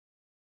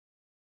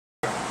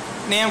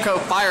Namco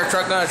fire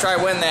truck gonna try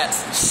to win that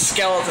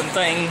skeleton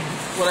thing,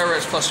 whatever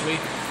it's supposed to be.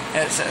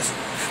 And it says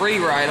free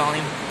ride on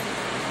him.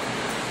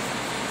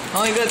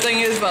 Only good thing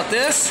is about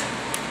this,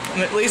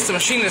 and at least the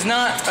machine is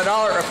not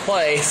 $1 a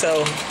play,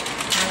 so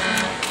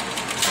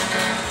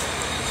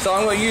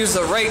I'm going to use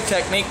the rake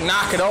technique,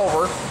 knock it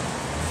over.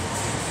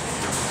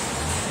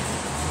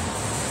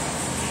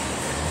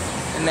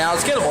 And now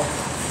it's gettable.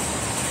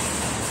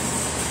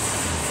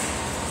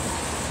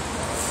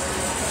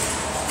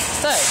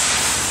 Stay.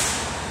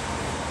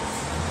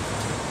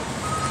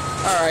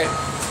 Alright.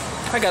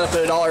 I gotta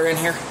put $1 in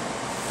here.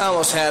 I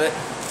almost had it.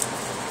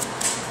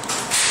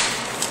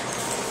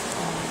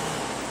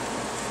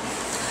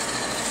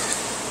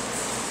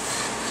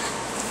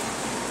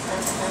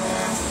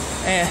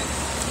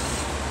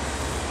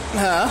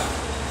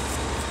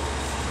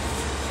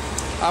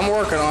 I'm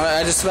working on it.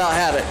 I just about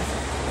had it.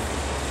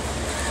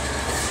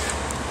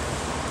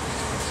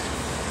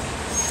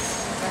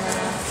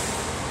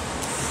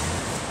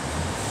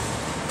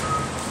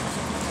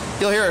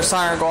 You'll hear a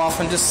siren go off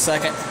in just a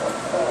second.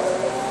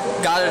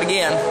 Got it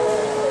again.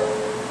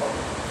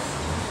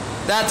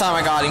 That time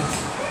I got him.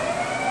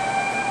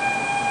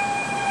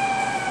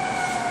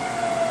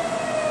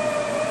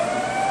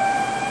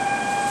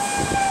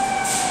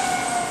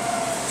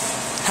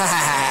 Ha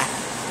ha ha.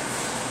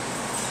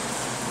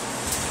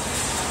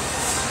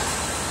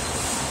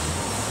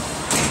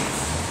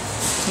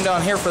 I'm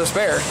down here for the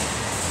spare.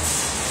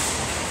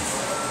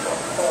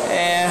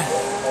 And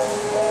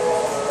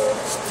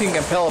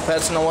thinking pellet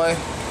pets in the way.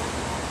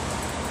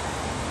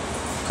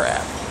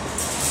 Crap.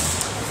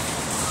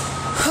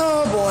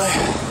 Oh boy.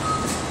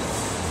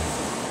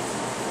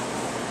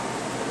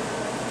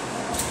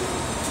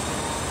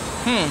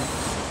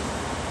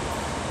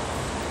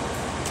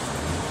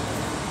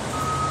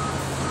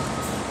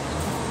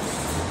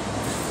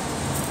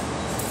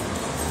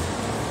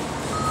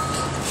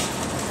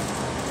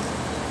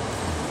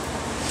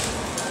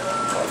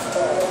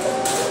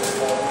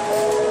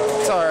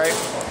 It's alright.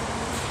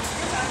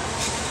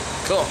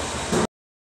 Cool.